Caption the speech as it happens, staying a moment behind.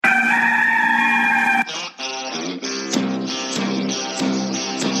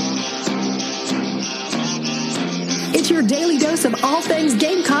daily dose of all things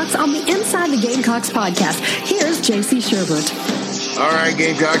Gamecocks on the Inside the Gamecocks podcast. Here's JC Sherbert. All right,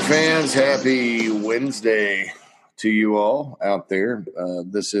 Gamecock fans, happy Wednesday to you all out there.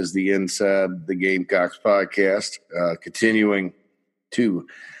 This is the Inside the Gamecocks podcast, continuing to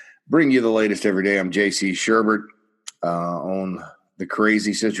bring you the latest every day. I'm JC Sherbert on the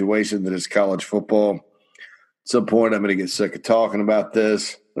crazy situation that is college football. At some point, I'm going to get sick of talking about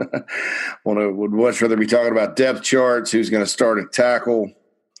this. Would much rather be talking about depth charts, who's going to start at tackle.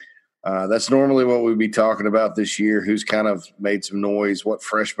 That's normally what we'd be talking about this year, who's kind of made some noise, what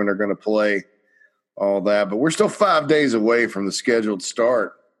freshmen are going to play, all that. But we're still 5 days away from the scheduled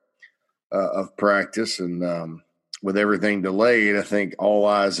start of practice. And with everything delayed, I think all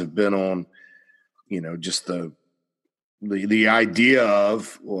eyes have been on, just the idea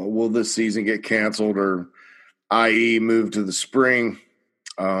of, well, will this season get canceled or i.e. move to the spring?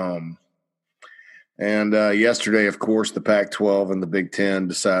 Yesterday, of course, the Pac-12 and the Big Ten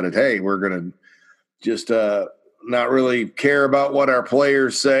decided, hey, we're going to just not really care about what our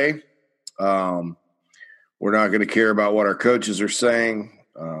players say. We're not going to care about what our coaches are saying.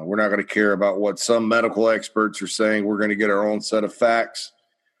 We're not going to care about what some medical experts are saying. We're going to get our own set of facts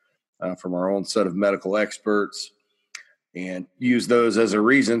from our own set of medical experts and use those as a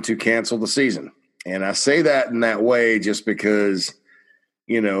reason to cancel the season. And I say that in that way just because –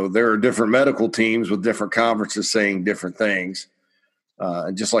 there are different medical teams with different conferences saying different things.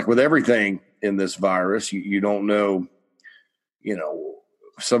 And just like with everything in this virus, you don't know, if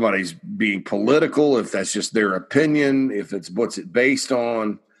somebody's being political, if that's just their opinion, if it's what's it based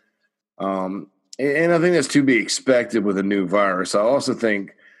on. And I think that's to be expected with a new virus. I also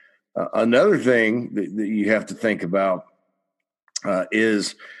think another thing that you have to think about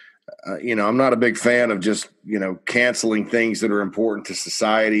is – I'm not a big fan of just, canceling things that are important to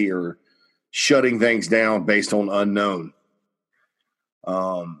society or shutting things down based on unknown.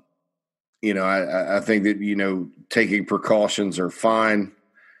 I think that, taking precautions are fine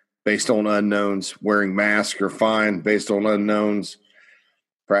based on unknowns. Wearing masks are fine based on unknowns.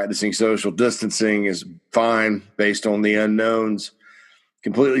 Practicing social distancing is fine based on the unknowns.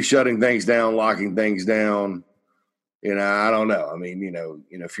 Completely shutting things down, locking things down. I don't know. I mean,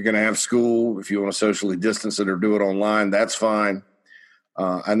 if you're going to have school, if you want to socially distance it or do it online, that's fine.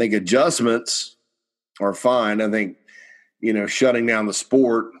 I think adjustments are fine. I think, shutting down the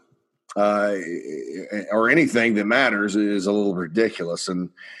sport or anything that matters is a little ridiculous.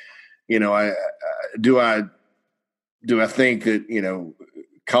 And, I think that,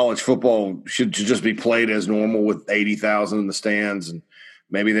 college football should just be played as normal with 80,000 in the stands and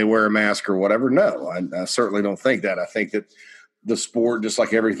maybe they wear a mask or whatever. No, I certainly don't think that. I think that the sport, just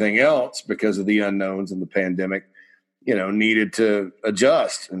like everything else, because of the unknowns and the pandemic, needed to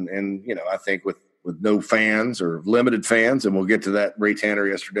adjust. And I think with no fans or limited fans, and we'll get to that. Ray Tanner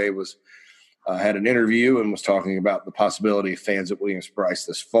yesterday had an interview and was talking about the possibility of fans at Williams-Brice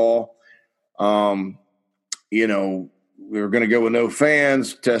this fall. We were going to go with no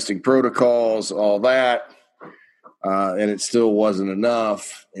fans, testing protocols, all that. And it still wasn't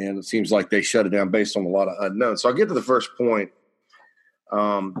enough, and it seems like they shut it down based on a lot of unknowns. So I'll get to the first point.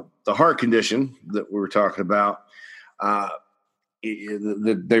 The heart condition that we were talking about,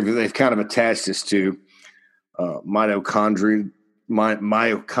 they've kind of attached this to myocarditis.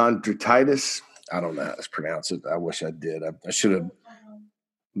 I don't know how to pronounce it. I wish I did. I should have.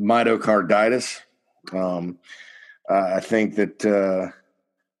 Myocarditis. I think that,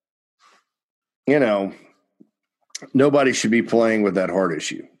 nobody should be playing with that heart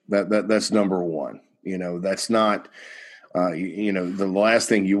issue. That's number one. That's not, the last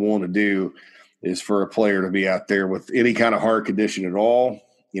thing you want to do is for a player to be out there with any kind of heart condition at all.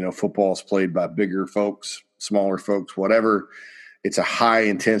 Football is played by bigger folks, smaller folks, whatever. It's a high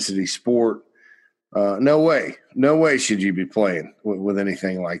intensity sport. No way should you be playing with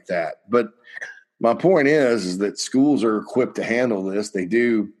anything like that. But my point is that schools are equipped to handle this. They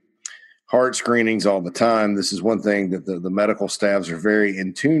do heart screenings all the time. This is one thing that the medical staffs are very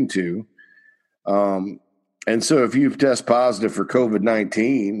in tune to. And so if you test positive for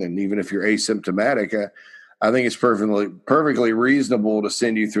COVID-19, and even if you're asymptomatic, I think it's perfectly reasonable to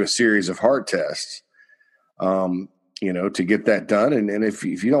send you through a series of heart tests, to get that done. And if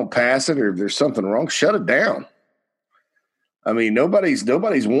you don't pass it or if there's something wrong, shut it down. I mean, nobody's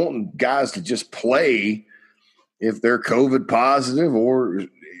wanting guys to just play if they're COVID positive or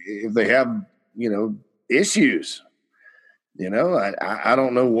if they have, issues. I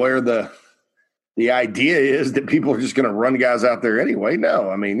don't know where the idea is that people are just going to run guys out there anyway. No,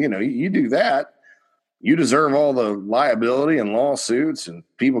 I mean, you do that, you deserve all the liability and lawsuits and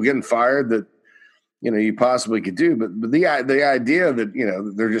people getting fired that you possibly could do. But the idea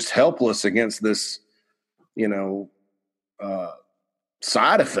that, they're just helpless against this,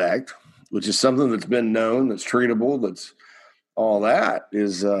 side effect, which is something that's been known, that's treatable, that's all that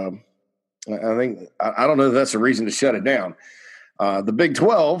is, I don't know if that's a reason to shut it down. The Big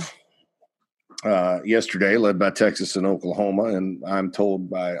 12 yesterday, led by Texas and Oklahoma, and I'm told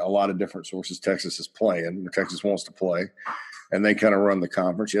by a lot of different sources Texas is playing. Texas wants to play, and they kind of run the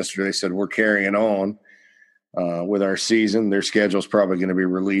conference. Yesterday they said we're carrying on with our season. Their schedule is probably going to be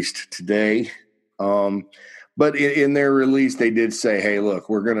released today. But in their release, they did say, hey, look,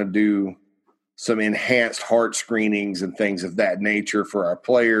 we're going to do some enhanced heart screenings and things of that nature for our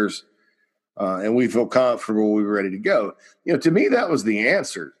players. And we feel comfortable, we're ready to go. To me, that was the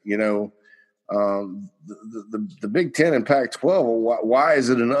answer. The Big Ten and Pac-12, why is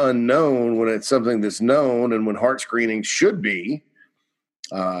it an unknown when it's something that's known, and when heart screening should be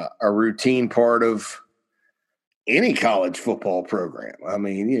a routine part of any college football program? I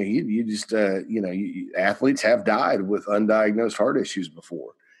mean, you just, athletes have died with undiagnosed heart issues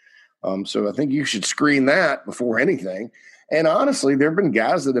before. So I think you should screen that before anything. And honestly, there have been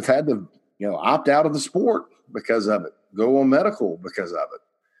guys that have had to, opt out of the sport because of it, go on medical because of it.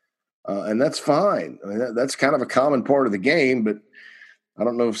 And that's fine. I mean, that's kind of a common part of the game, but I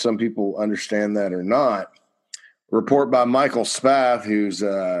don't know if some people understand that or not. Report by Michael Spath, who's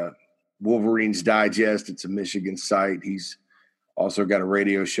Wolverines Digest. It's a Michigan site. He's also got a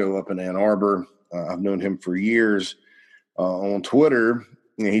radio show up in Ann Arbor. I've known him for years on Twitter.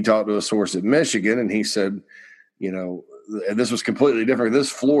 He talked to a source at Michigan, and he said, this was completely different. This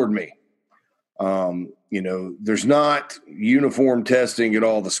floored me. There's not uniform testing at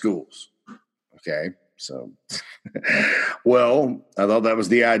all the schools. Okay. So, well, I thought that was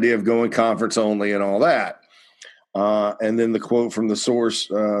the idea of going conference only and all that. And then the quote from the source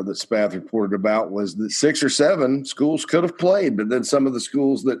that Spath reported about was that 6 or 7 schools could have played, but then some of the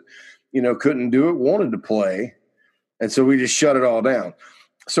schools that, couldn't do it wanted to play. And so we just shut it all down.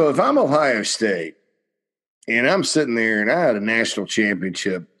 So if I'm Ohio State and I'm sitting there and I had a national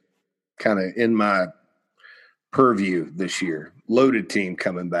championship kind of in my purview this year, loaded team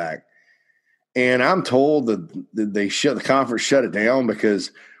coming back, and I'm told that the conference shut it down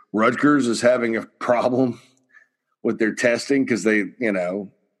because Rutgers is having a problem with their testing because they, a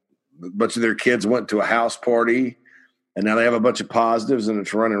bunch of their kids went to a house party and now they have a bunch of positives and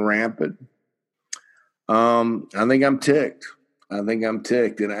it's running rampant. I think I'm ticked. And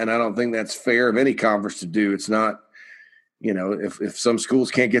I don't think that's fair of any conference to do. It's not, if some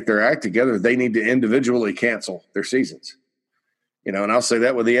schools can't get their act together, they need to individually cancel their seasons. And I'll say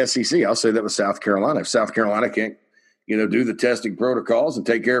that with the SEC. I'll say that with South Carolina. If South Carolina can't, do the testing protocols and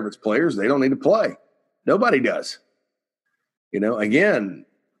take care of its players, they don't need to play. Nobody does. Again,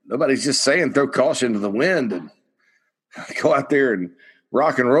 nobody's just saying throw caution to the wind and go out there and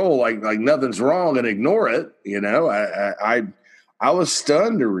rock and roll like nothing's wrong and ignore it. I was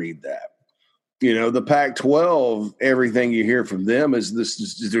stunned to read that. The Pac-12, everything you hear from them is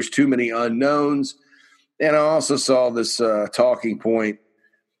this. There's too many unknowns. And I also saw this talking point,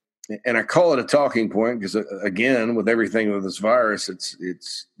 and I call it a talking point because, again, with everything with this virus,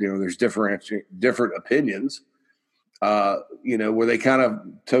 it's there's different opinions. Where they kind of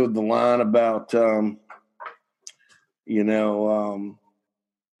towed the line about,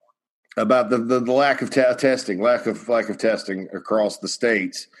 about the lack of testing, lack of testing across the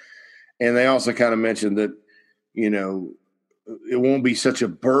states. And they also kind of mentioned that, it won't be such a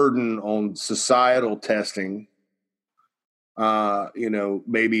burden on societal testing,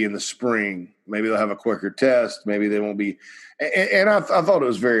 maybe in the spring. Maybe they'll have a quicker test. Maybe they won't be. And I thought it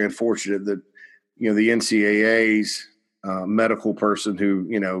was very unfortunate that, the NCAA's medical person who,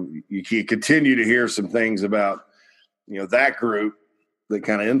 you continue to hear some things about, that group that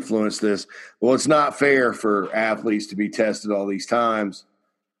kind of influenced this. Well, it's not fair for athletes to be tested all these times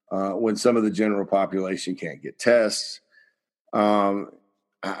when some of the general population can't get tests.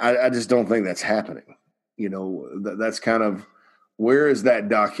 I just don't think that's happening. That's kind of, where is that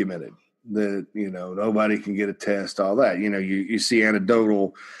documented that, nobody can get a test, all that, you see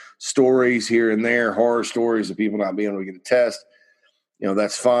anecdotal stories here and there, horror stories of people not being able to get a test.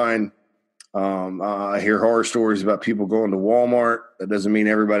 That's fine. I hear horror stories about people going to Walmart. That doesn't mean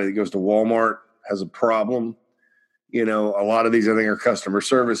everybody that goes to Walmart has a problem. A lot of these, I think, are customer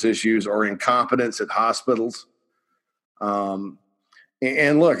service issues or incompetence at hospitals. And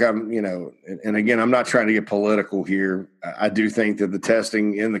look, and again, I'm not trying to get political here. I do think that the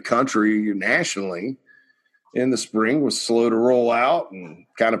testing in the country nationally in the spring was slow to roll out and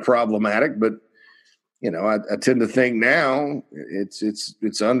kind of problematic, but I tend to think now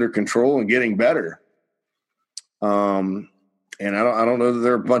it's under control and getting better. And I don't know that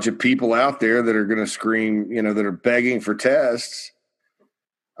there are a bunch of people out there that are going to scream, that are begging for tests.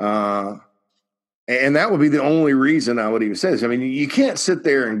 And that would be the only reason I would even say this. I mean, you can't sit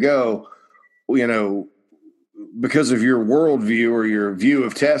there and go, because of your worldview or your view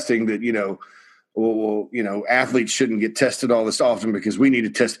of testing that, athletes shouldn't get tested all this often because we need to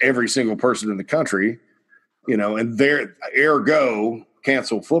test every single person in the country, and ergo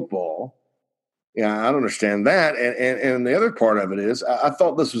cancel football. Yeah, I don't understand that. And the other part of it is I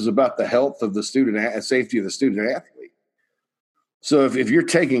thought this was about the health of the student and safety of the student athlete. So if you're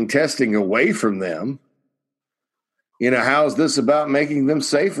taking testing away from them, how is this about making them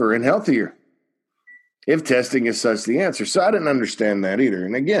safer and healthier? If testing is such the answer. So I didn't understand that either.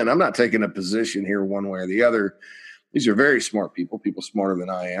 And again, I'm not taking a position here one way or the other. These are very smart people smarter than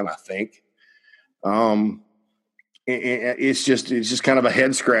I am, I think. It's just kind of a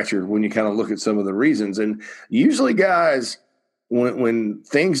head scratcher when you kind of look at some of the reasons. And usually, guys, when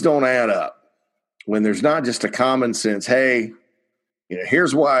things don't add up, when there's not just a common sense, hey,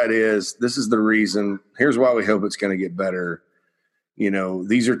 here's why it is. This is the reason. Here's why we hope it's going to get better.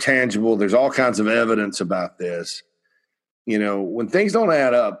 These are tangible. There's all kinds of evidence about this. When things don't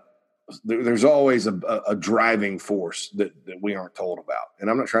add up, there's always a driving force that we aren't told about. And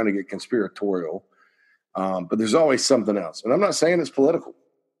I'm not trying to get conspiratorial. But there's always something else. And I'm not saying it's political.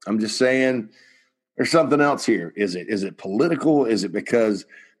 I'm just saying there's something else here. Is it political? Is it because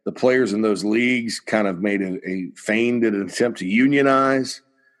the players in those leagues kind of made a feigned attempt to unionize?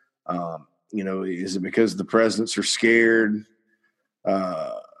 Is it because the presidents are scared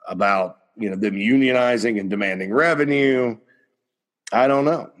about, them unionizing and demanding revenue? I don't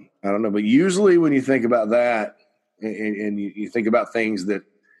know. But usually when you think about that and you think about things that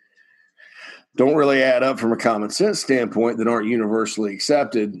don't really add up from a common sense standpoint that aren't universally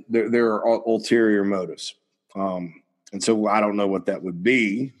accepted, there are ulterior motives. And so I don't know what that would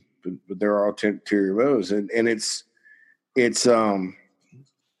be, but there are ulterior motives. And it's one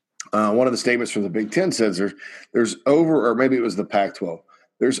of the statements from the Big Ten says there's or maybe it was the Pac-12,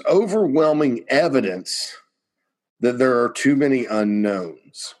 there's overwhelming evidence that there are too many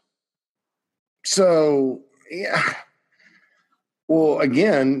unknowns. So, yeah. Well,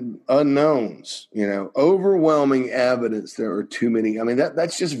 again, unknowns, overwhelming evidence there are too many. I mean,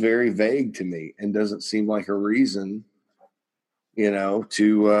 that's just very vague to me and doesn't seem like a reason, to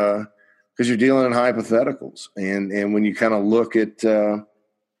because you're dealing in hypotheticals. And when you kind of look at the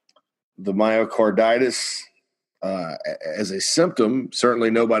myocarditis as a symptom,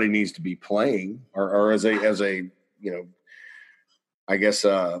 certainly nobody needs to be playing or as a I guess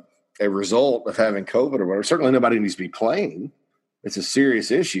a result of having COVID or whatever. Certainly nobody needs to be playing. It's a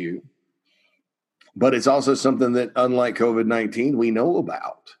serious issue, but it's also something that, unlike COVID-19, we know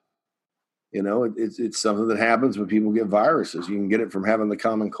about. It's something that happens when people get viruses. You can get it from having the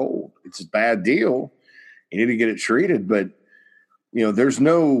common cold. It's a bad deal. You need to get it treated, but there's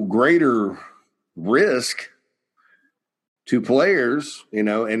no greater risk to players. And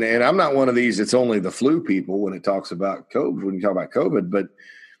I'm not one of these. It's only the flu people when it talks about COVID. When you talk about COVID, but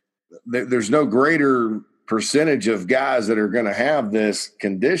there's no greater percentage of guys that are going to have this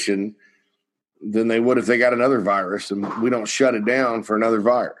condition than they would if they got another virus, and we don't shut it down for another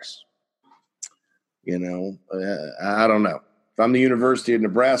virus. I don't know. If I'm the University of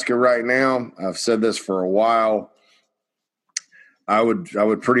Nebraska right now, I've said this for a while, I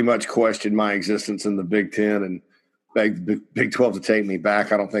would pretty much question my existence in the Big Ten and beg the Big 12 to take me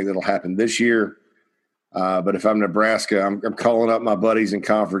back. I don't think that'll happen this year. But if I'm Nebraska, I'm calling up my buddies in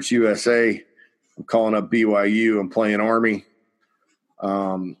Conference USA. I'm calling up BYU. I'm playing Army.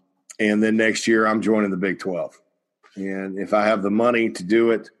 And then next year I'm joining the Big 12. And if I have the money to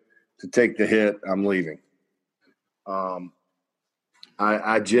do it, to take the hit, I'm leaving.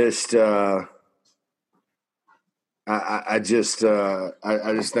 I just think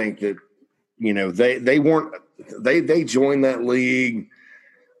that, they joined that league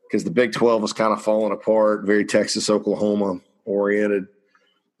because the Big 12 was kind of falling apart, very Texas, Oklahoma oriented.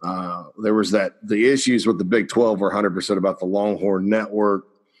 There was the issues with the Big 12 were 100% about the Longhorn Network.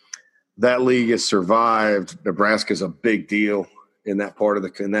 That league has survived. Nebraska's a big deal in that part of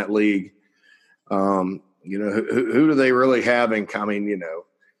in that league. Who do they really have in common?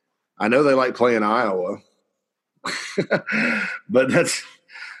 I know they like playing Iowa, but that's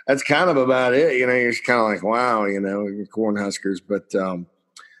kind of about it. You're just kind of like, wow, Cornhuskers, but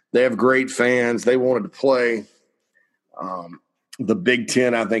they have great fans. They wanted to play. The Big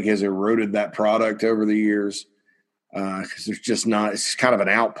Ten, I think, has eroded that product over the years because there's just not – it's kind of an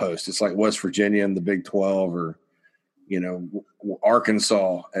outpost. It's like West Virginia and the Big 12 or,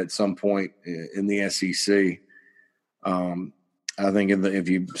 Arkansas at some point in the SEC. I think if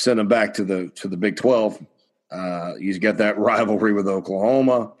you send them back to the Big 12, you get that rivalry with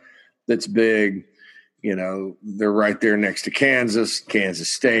Oklahoma that's big. They're right there next to Kansas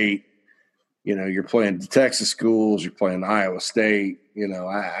State. You're playing the Texas schools, you're playing Iowa State.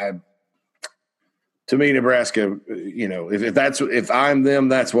 To me, Nebraska, if I'm them,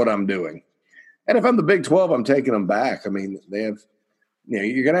 that's what I'm doing. And if I'm the Big 12, I'm taking them back. I mean, they have,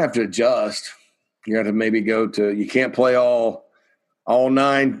 you're going to have to adjust. You're going to maybe you can't play all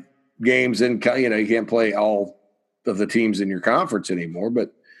 9 games in, you can't play all of the teams in your conference anymore.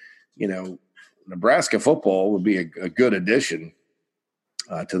 But, Nebraska football would be a good addition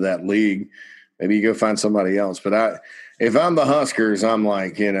to that league. Maybe you go find somebody else. But if I'm the Huskers, I'm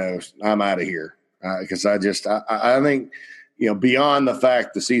like, I'm out of here. Because I think, beyond the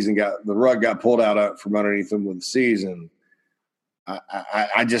fact the rug got pulled out from underneath them with the season,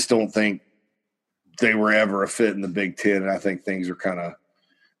 I just don't think they were ever a fit in the Big Ten. And I think things are kind of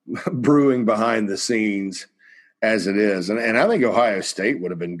brewing behind the scenes as it is. And I think Ohio State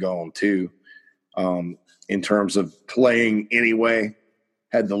would have been gone too, in terms of playing anyway,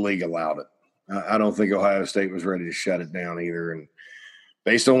 had the league allowed it. I don't think Ohio State was ready to shut it down either. And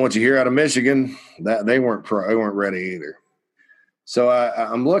based on what you hear out of Michigan, that they weren't ready either. So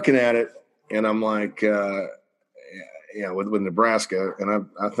I'm looking at it and I'm like, with Nebraska, and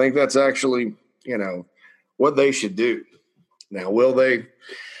I think that's actually, what they should do. Now, will they?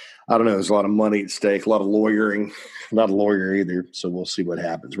 I don't know. There's a lot of money at stake, a lot of lawyering. I'm not a lawyer either, so we'll see what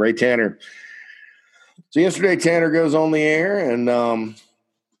happens. Ray Tanner. So yesterday, Tanner goes on the air, and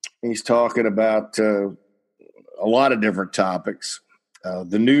he's talking about a lot of different topics.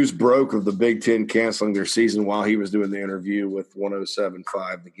 The news broke of the Big Ten canceling their season while he was doing the interview with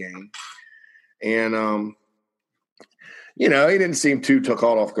 107.5 The Game. And, he didn't seem too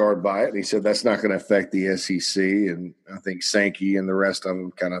caught off guard by it. He said that's not going to affect the SEC. And I think Sankey and the rest of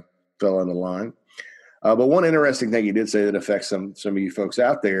them kind of fell into line. But one interesting thing he did say that affects some of you folks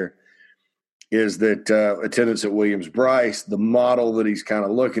out there is that attendance at Williams-Brice, the model that he's kind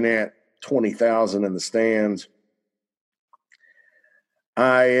of looking at, 20,000 in the stands.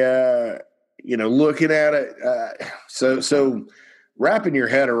 Looking at it, so wrapping your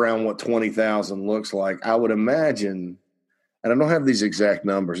head around what 20,000 looks like, I would imagine, and I don't have these exact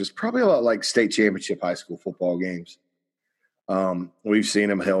numbers, it's probably a lot like state championship high school football games. We've seen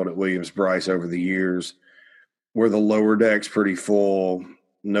them held at Williams-Brice over the years where the lower deck's pretty full,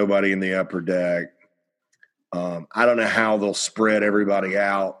 nobody in the upper deck. I don't know how they'll spread everybody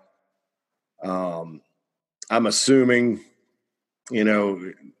out. I'm assuming,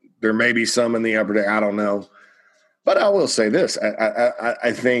 there may be some in the upper deck. I don't know. But I will say this.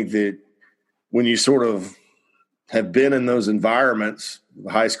 I think that when you sort of have been in those environments,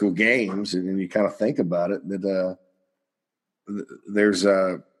 the high school games, and you kind of think about it, that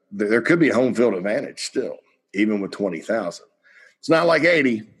there could be a home field advantage still, even with 20,000. It's not like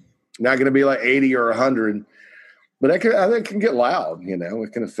 80. Not going to be like 80 or 100. But I think it can get loud,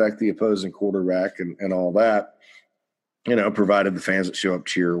 It can affect the opposing quarterback and all that, provided the fans that show up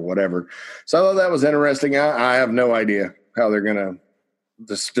cheer or whatever. So I thought that was interesting. I have no idea how they're going to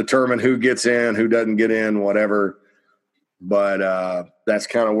just determine who gets in, who doesn't get in, whatever. But that's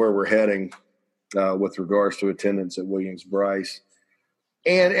kind of where we're heading with regards to attendance at Williams-Brice.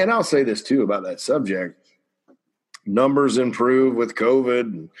 And I'll say this, too, about that subject. Numbers improve with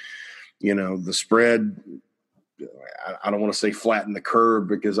COVID. The spread – I don't want to say flatten the curve,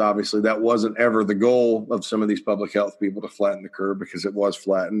 because obviously that wasn't ever the goal of some of these public health people, to flatten the curve, because it was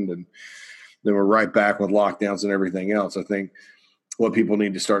flattened and then we're right back with lockdowns and everything else. I think what people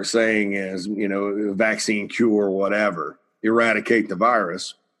need to start saying is, vaccine cure, whatever, eradicate the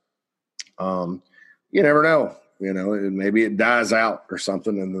virus. You never know, maybe it dies out or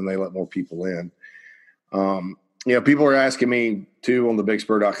something and then they let more people in. People are asking me too on the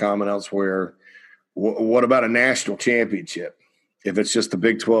BigSpur.com and elsewhere, what about a national championship? If it's just the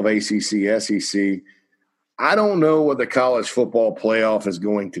Big 12, ACC, SEC, I don't know what the college football playoff is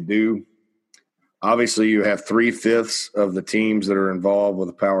going to do. Obviously, you have 3/5 of the teams that are involved with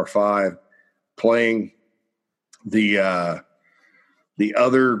the Power Five playing. The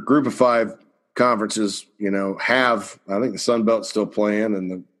other Group of Five conferences, have, I think the Sun Belt's still playing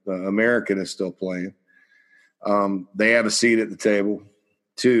and the American is still playing. They have a seat at the table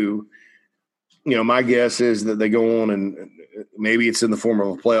too. My guess is that they go on and maybe it's in the form of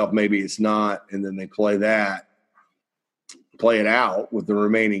a playoff, maybe it's not, and then they play it out with the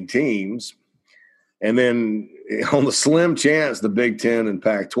remaining teams. And then on the slim chance the Big Ten and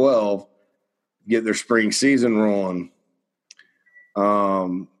Pac-12 get their spring season rolling,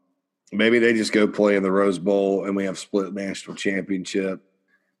 maybe they just go play in the Rose Bowl and we have split national championship.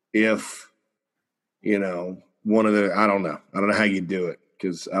 If, one of the – I don't know how you do it,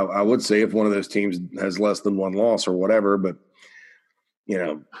 because I would say if one of those teams has less than one loss or whatever, but,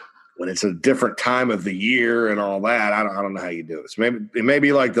 when it's a different time of the year and all that, I don't know how you do it. So maybe it may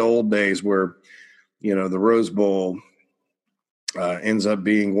be like the old days where, the Rose Bowl ends up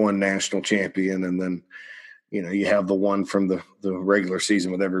being one national champion, and then, you have the one from the regular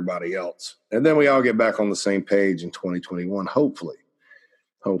season with everybody else. And then we all get back on the same page in 2021, hopefully.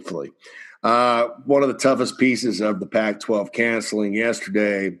 One of the toughest pieces of the Pac-12 canceling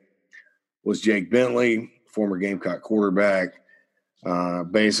yesterday was Jake Bentley, former Gamecock quarterback.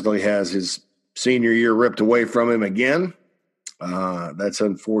 Basically has his senior year ripped away from him again. That's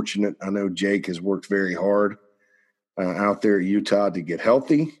unfortunate. I know Jake has worked very hard out there at Utah to get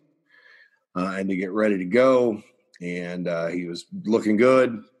healthy and to get ready to go. And he was looking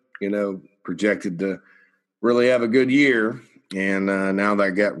good, projected to really have a good year. And now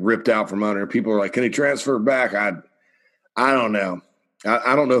that got ripped out from under him. People are like, can he transfer back? I don't know.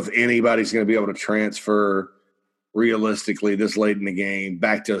 I don't know if anybody's going to be able to transfer realistically this late in the game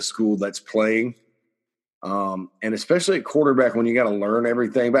back to a school that's playing. And especially at quarterback when you got to learn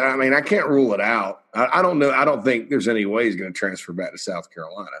everything. But, I can't rule it out. I don't know. I don't think there's any way he's going to transfer back to South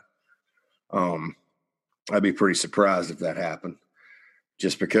Carolina. I'd be pretty surprised if that happened,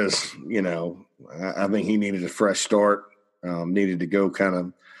 just because, I think he needed a fresh start, needed to go kind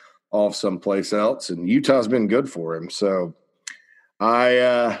of off someplace else. And Utah's been good for him. So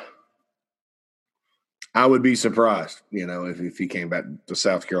I would be surprised, if he came back to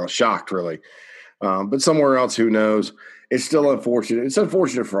South Carolina. Shocked, really. But somewhere else, who knows? It's still unfortunate. It's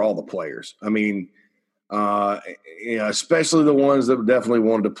unfortunate for all the players. Especially the ones that definitely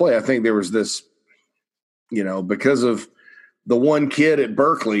wanted to play. I think there was this, because of the one kid at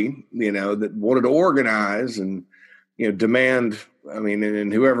Berkeley, that wanted to organize and, demand,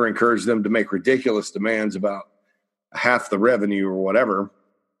 and whoever encouraged them to make ridiculous demands about half the revenue or whatever.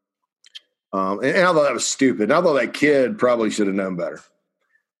 And I thought that was stupid. I thought that kid probably should have known better.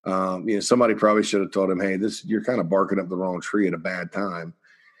 Somebody probably should have told him, hey, you're kind of barking up the wrong tree at a bad time.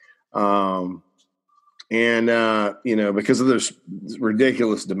 Because of those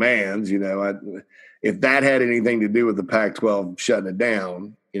ridiculous demands, if that had anything to do with the Pac-12 shutting it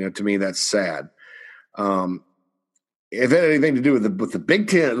down, to me, that's sad. If it had anything to do with the Big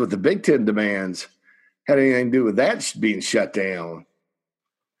Ten, with the Big Ten demands, had anything to do with that being shut down,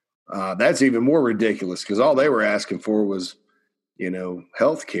 that's even more ridiculous, because all they were asking for was,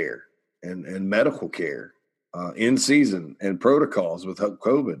 health care and medical care in season and protocols with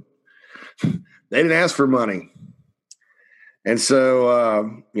COVID. They didn't ask for money. And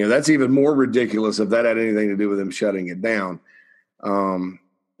so, that's even more ridiculous if that had anything to do with them shutting it down. And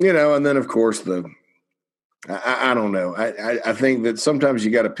then, of course, I don't know. I think that sometimes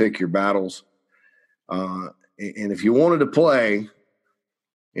you got to pick your battles. And if you wanted to play,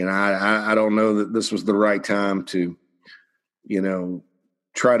 I don't know that this was the right time to,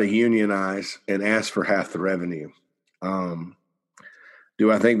 try to unionize and ask for half the revenue.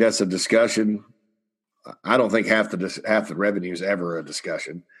 Do I think that's a discussion? I don't think half the revenue is ever a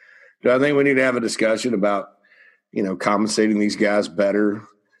discussion. Do I think we need to have a discussion about, compensating these guys better?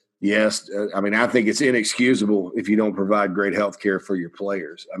 Yes. I think it's inexcusable if you don't provide great health care for your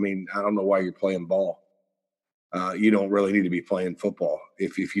players. I don't know why you're playing ball. You don't really need to be playing football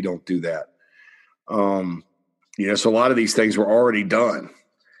if you don't do that. So a lot of these things were already done.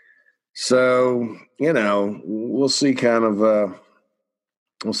 So, we'll see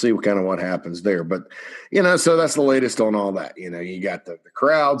what happens there. But, so that's the latest on all that. You got the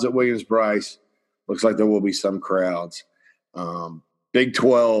crowds at Williams-Brice. Looks like there will be some crowds. Big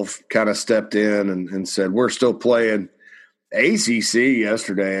 12 kind of stepped in and said, we're still playing. ACC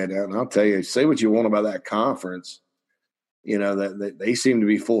yesterday, and I'll tell you, say what you want about that conference, that they seem to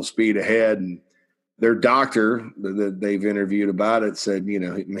be full speed ahead. And their doctor that they've interviewed about it said,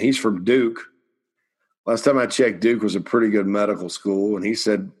 he's from Duke. Last time I checked, Duke was a pretty good medical school, and he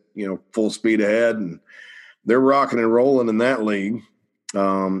said, full speed ahead, and they're rocking and rolling in that league.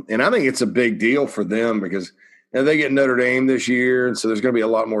 And I think it's a big deal for them because they get Notre Dame this year, and so there's going to be a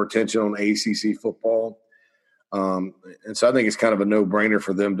lot more attention on ACC football. And so I think it's kind of a no-brainer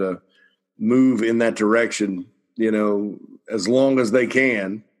for them to move in that direction, as long as they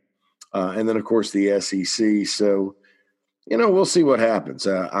can. And then, of course, the SEC. So, we'll see what happens.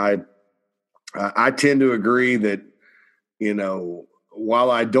 I tend to agree that,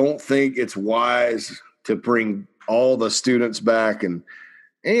 while I don't think it's wise to bring all the students back and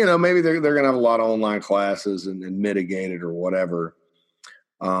maybe they're going to have a lot of online classes and mitigate it or whatever.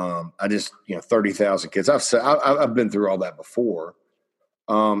 I just 30,000 kids. I've been through all that before.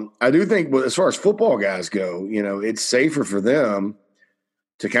 I do think, as far as football guys go, it's safer for them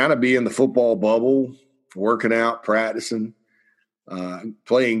to kind of be in the football bubble, working out, practicing,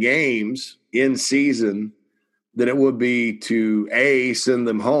 playing games in season than it would be to send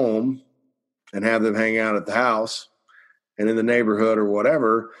them home and have them hang out at the house and in the neighborhood or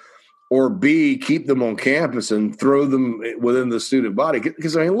whatever, or B, keep them on campus and throw them within the student body.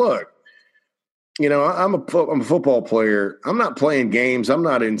 Because, look, I'm a football player. I'm not playing games. I'm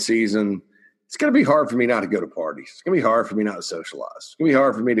not in season. It's going to be hard for me not to go to parties. It's going to be hard for me not to socialize. It's going to be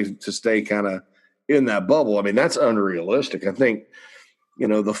hard for me to stay kind of in that bubble. That's unrealistic. I think,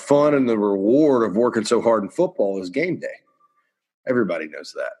 the fun and the reward of working so hard in football is game day. Everybody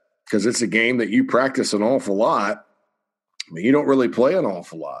knows that because it's a game that you practice an awful lot, but you don't really play an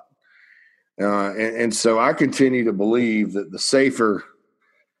awful lot. And so I continue to believe that the safer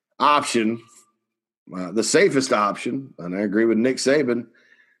option, the safest option, and I agree with Nick Saban,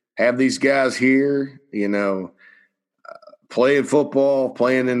 have these guys here, playing football,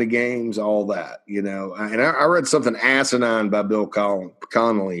 playing in the games, all that, And I read something asinine by Bill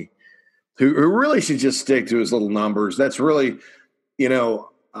Connolly, who really should just stick to his little numbers. That's really,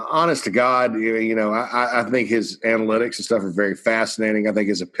 honest to God, I think his analytics and stuff are very fascinating. I think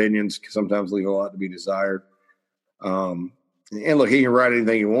his opinions sometimes leave a lot to be desired. And look, he can write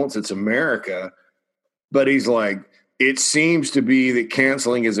anything he wants. It's America. But he's like, it seems to be that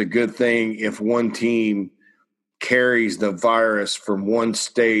canceling is a good thing if one team carries the virus from one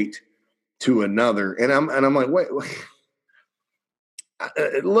state to another. And I'm like, wait.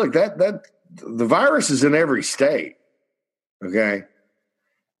 Look, that the virus is in every state. Okay.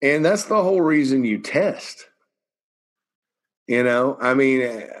 And that's the whole reason you test.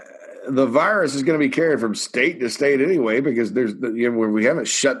 The virus is going to be carried from state to state anyway, because we haven't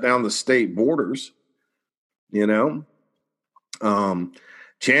shut down the state borders,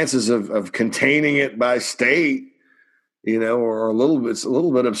 chances of containing it by state, are a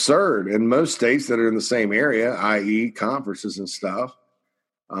little bit absurd. And most states that are in the same area, i.e. conferences and stuff,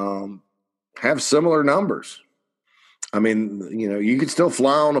 have similar numbers. You could still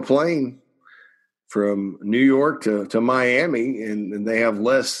fly on a plane from New York to Miami, and they have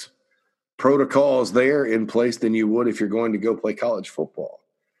less protocols there in place than you would if you're going to go play college football.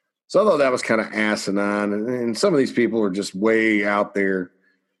 So I thought that was kind of asinine, and some of these people are just way out there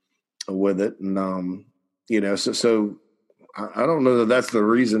with it. And, so I don't know that that's the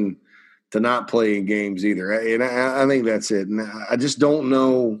reason to not play in games either. And I think that's it. And I just don't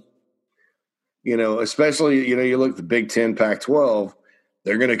know, especially, you look at the Big Ten, Pac-12,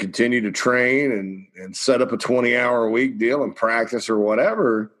 they're going to continue to train and set up a 20-hour a week deal and practice or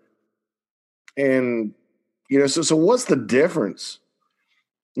whatever. And, so what's the difference,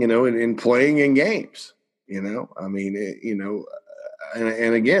 in playing in games, and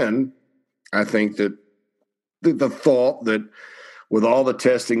again, I think that the thought that with all the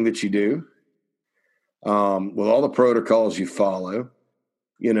testing that you do, with all the protocols you follow,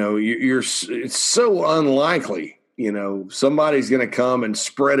 it's so unlikely, somebody's going to come and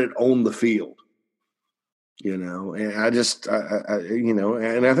spread it on the field, and I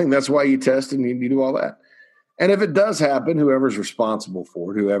think that's why you test and you do all that. And if it does happen, whoever's responsible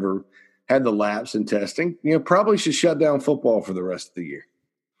for it, whoever had the lapse in testing, probably should shut down football for the rest of the year.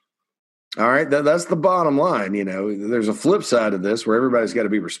 All right. That's the bottom line. There's a flip side of this where everybody's got to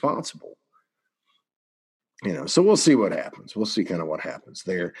be responsible. So we'll see what happens. We'll see kind of what happens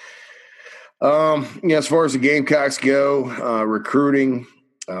there. As far as the Gamecocks go, recruiting,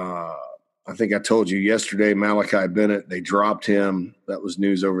 I think I told you yesterday, Malachi Bennett, they dropped him. That was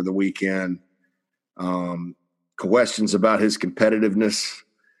news over the weekend. Questions about his competitiveness,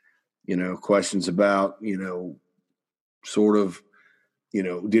 questions about, sort of,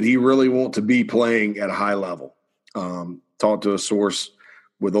 did he really want to be playing at a high level? Talked to a source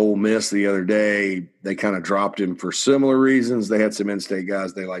with Ole Miss the other day. They kind of dropped him for similar reasons. They had some in-state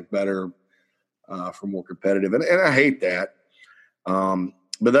guys they like better for more competitive. And I hate that.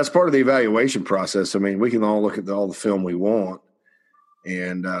 But that's part of the evaluation process. We can all look at all the film we want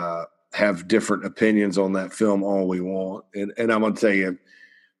and have different opinions on that film all we want. And I'm going to tell you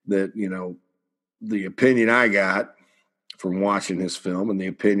that, the opinion I got from watching his film and the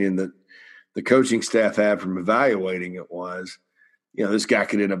opinion that the coaching staff had from evaluating it was, this guy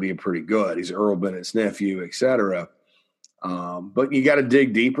could end up being pretty good. He's Earl Bennett's nephew, et cetera. But you got to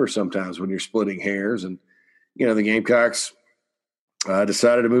dig deeper sometimes when you're splitting hairs. And, the Gamecocks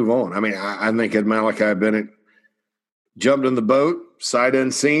decided to move on. I think had Malachi Bennett jumped in the boat, sight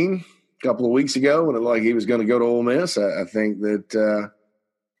unseen, a couple of weeks ago when it looked like he was going to go to Ole Miss, I think that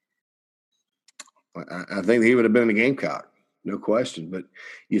I think he would have been a Gamecock, no question. But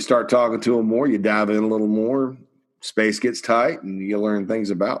you start talking to him more, you dive in a little more, space gets tight, and you learn things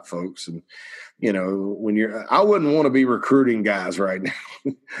about folks. And, I wouldn't want to be recruiting guys right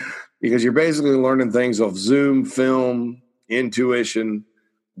now because you're basically learning things off Zoom, film, intuition,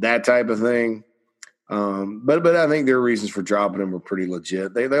 that type of thing. But I think their reasons for dropping him were pretty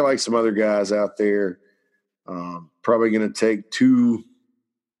legit. They like some other guys out there. Probably going to take two,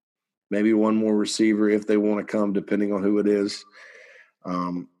 maybe one more receiver if they want to come, depending on who it is.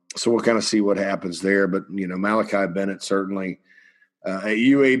 So we'll kind of see what happens there. But, Malachi Bennett certainly at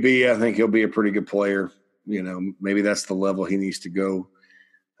UAB, I think he'll be a pretty good player. Maybe that's the level he needs to go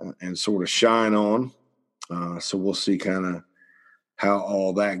and sort of shine on. So we'll see kind of how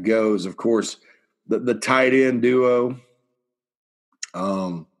all that goes. Of course, the tight end duo,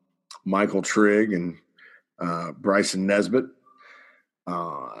 Michael Trigg and Bryson Nesbitt.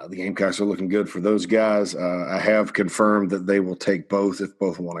 The Gamecocks are looking good for those guys. I have confirmed that they will take both if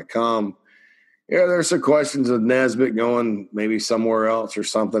both want to come. Yeah, there's some questions of Nesbitt going maybe somewhere else or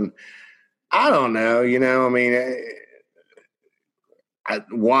something. I don't know.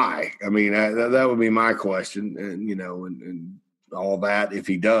 Why? That would be my question. And all that if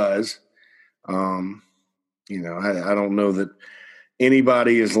he does. I don't know that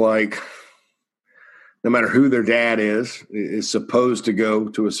anybody is like, no matter who their dad is supposed to go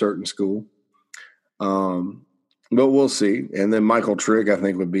to a certain school. But we'll see. And then Michael Trigg, I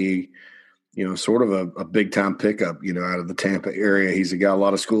think, would be, sort of a big-time pickup, out of the Tampa area. He's a guy a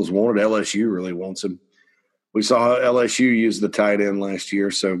lot of schools wanted. LSU really wants him. We saw LSU use the tight end last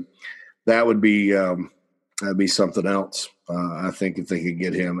year, so that would be that'd be something else, I think, if they could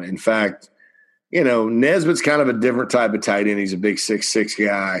get him. In fact, Nesbitt's kind of a different type of tight end. He's a big 6'6"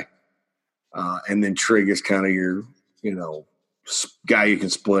 guy. And then Trigg is kind of your, guy you can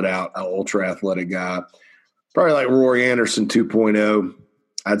split out, an ultra-athletic guy. Probably like Rory Anderson 2.0.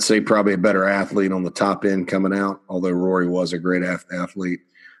 I'd say probably a better athlete on the top end coming out, although Rory was a great athlete.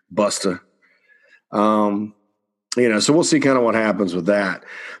 Busta. So we'll see kind of what happens with that.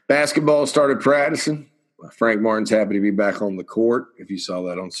 Basketball started practicing. Frank Martin's happy to be back on the court, if you saw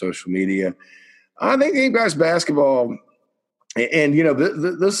that on social media. I think Gamecocks basketball – and,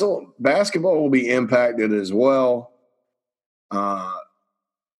 this basketball will be impacted as well.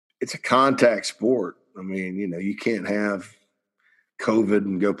 It's a contact sport. You can't have COVID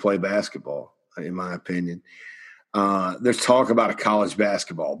and go play basketball, in my opinion. There's talk about a college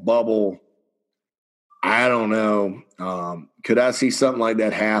basketball bubble. I don't know. Could I see something like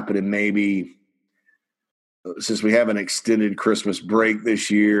that happen? And maybe since we have an extended Christmas break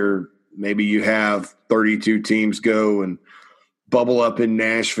this year, maybe you have 32 teams go and bubble up in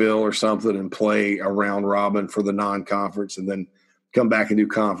Nashville or something and play a round robin for the non-conference and then come back and do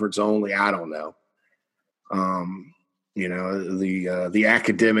conference only. I don't know. The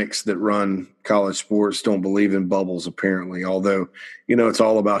academics that run college sports don't believe in bubbles apparently, although, it's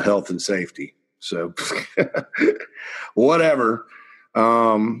all about health and safety. So whatever.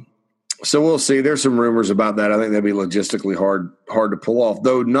 So we'll see. There's some rumors about that. I think that'd be logistically hard to pull off,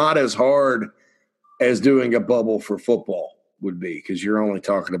 though not as hard as doing a bubble for football would be, because you're only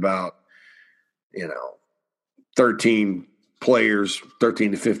talking about, 13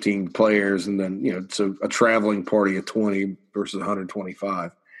 to 15 players, and then, so a traveling party of 20 versus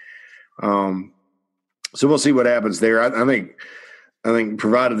 125. So we'll see what happens there. I think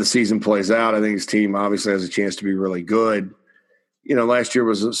provided the season plays out, I think his team obviously has a chance to be really good. Last year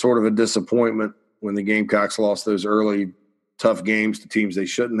was sort of a disappointment when the Gamecocks lost those early tough games to teams they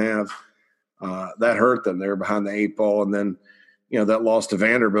shouldn't have. That hurt them. They were behind the 8 ball. And then, that loss to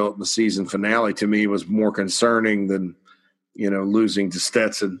Vanderbilt in the season finale to me was more concerning than, losing to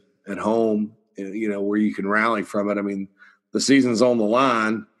Stetson at home, where you can rally from it. The season's on the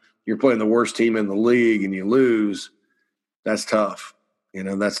line. You're playing the worst team in the league and you lose. That's tough.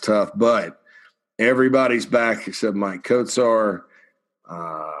 That's tough. But everybody's back except Mike Kotsar.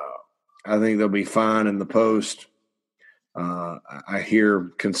 I think they'll be fine in the post. I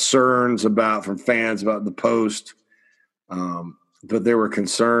hear concerns from fans about the post. But there were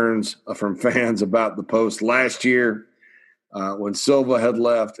concerns from fans about the post last year when Silva had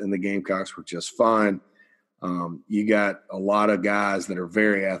left and the Gamecocks were just fine. You got a lot of guys that are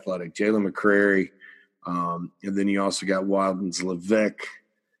very athletic. Jalen McCrary, and then you also got Wildens Levesque,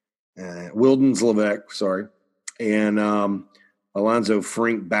 and Alonzo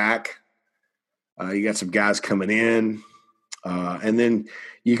Frink back. You got some guys coming in. And then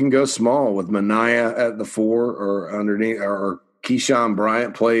you can go small with Mania at the 4 or underneath, or Keyshawn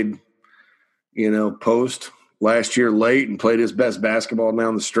Bryant played, post last year late and played his best basketball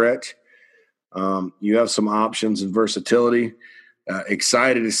down the stretch. You have some options and versatility.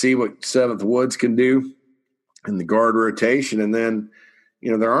 Excited to see what Seventh Woods can do in the guard rotation. And then,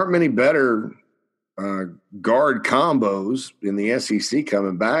 there aren't many better guard combos in the SEC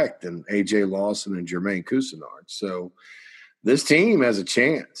coming back than A.J. Lawson and Jermaine Couisnard. So this team has a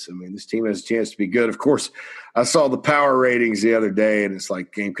chance. This team has a chance to be good. Of course, I saw the power ratings the other day, and it's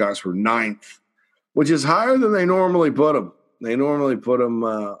like Gamecocks were 9th, which is higher than they normally put them. They normally put them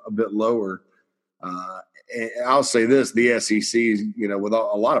a bit lower. And I'll say this, the SEC, with a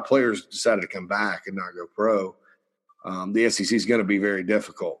lot of players decided to come back and not go pro, the SEC is going to be very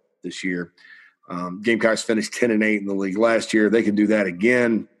difficult this year. Gamecocks finished 10-8 in the league last year. They can do that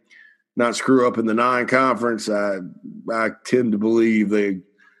again, not screw up in the non-conference. I tend to believe they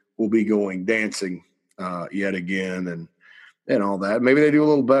will be going dancing yet again and all that. Maybe they do a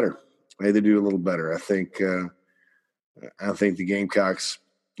little better. I think the Gamecocks,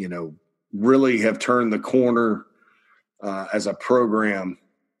 really have turned the corner as a program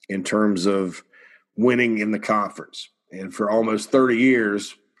in terms of winning in the conference. And for almost 30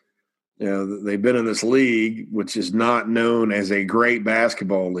 years, they've been in this league, which is not known as a great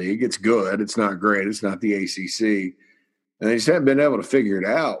basketball league. It's good. It's not great. It's not the ACC. And they just haven't been able to figure it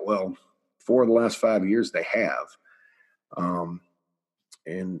out. Well, 4 of the last 5 years they have.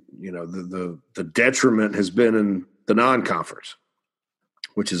 The detriment has been in the non-conference,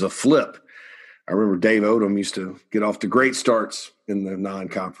 which is a flip. I remember Dave Odom used to get off to great starts in the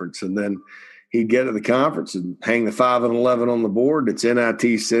non-conference, and then he'd get to the conference and hang the 5-11 on the board. It's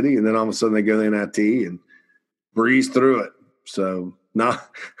NIT City, and then all of a sudden they go to NIT and breeze through it. So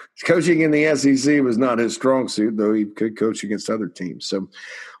coaching in the SEC was not his strong suit, though he could coach against other teams. So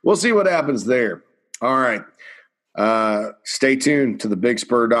we'll see what happens there. All right. Stay tuned to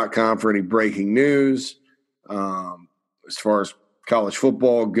thebigspur.com for any breaking news. As far as college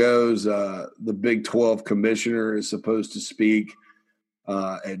football goes, the Big 12 commissioner is supposed to speak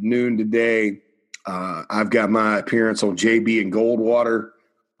at noon today. I've got my appearance on JB and Goldwater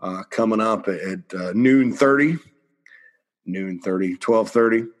coming up at noon 30,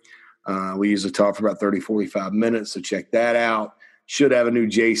 12:30. We usually talk for about 30, 45 minutes, so check that out. Should have a new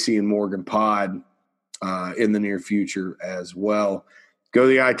JC and Morgan pod in the near future as well. Go to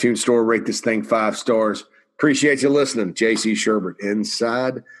the iTunes store, rate this thing 5 stars. Appreciate you listening. JC Shurburtt,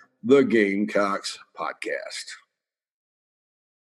 Inside the Gamecocks podcast.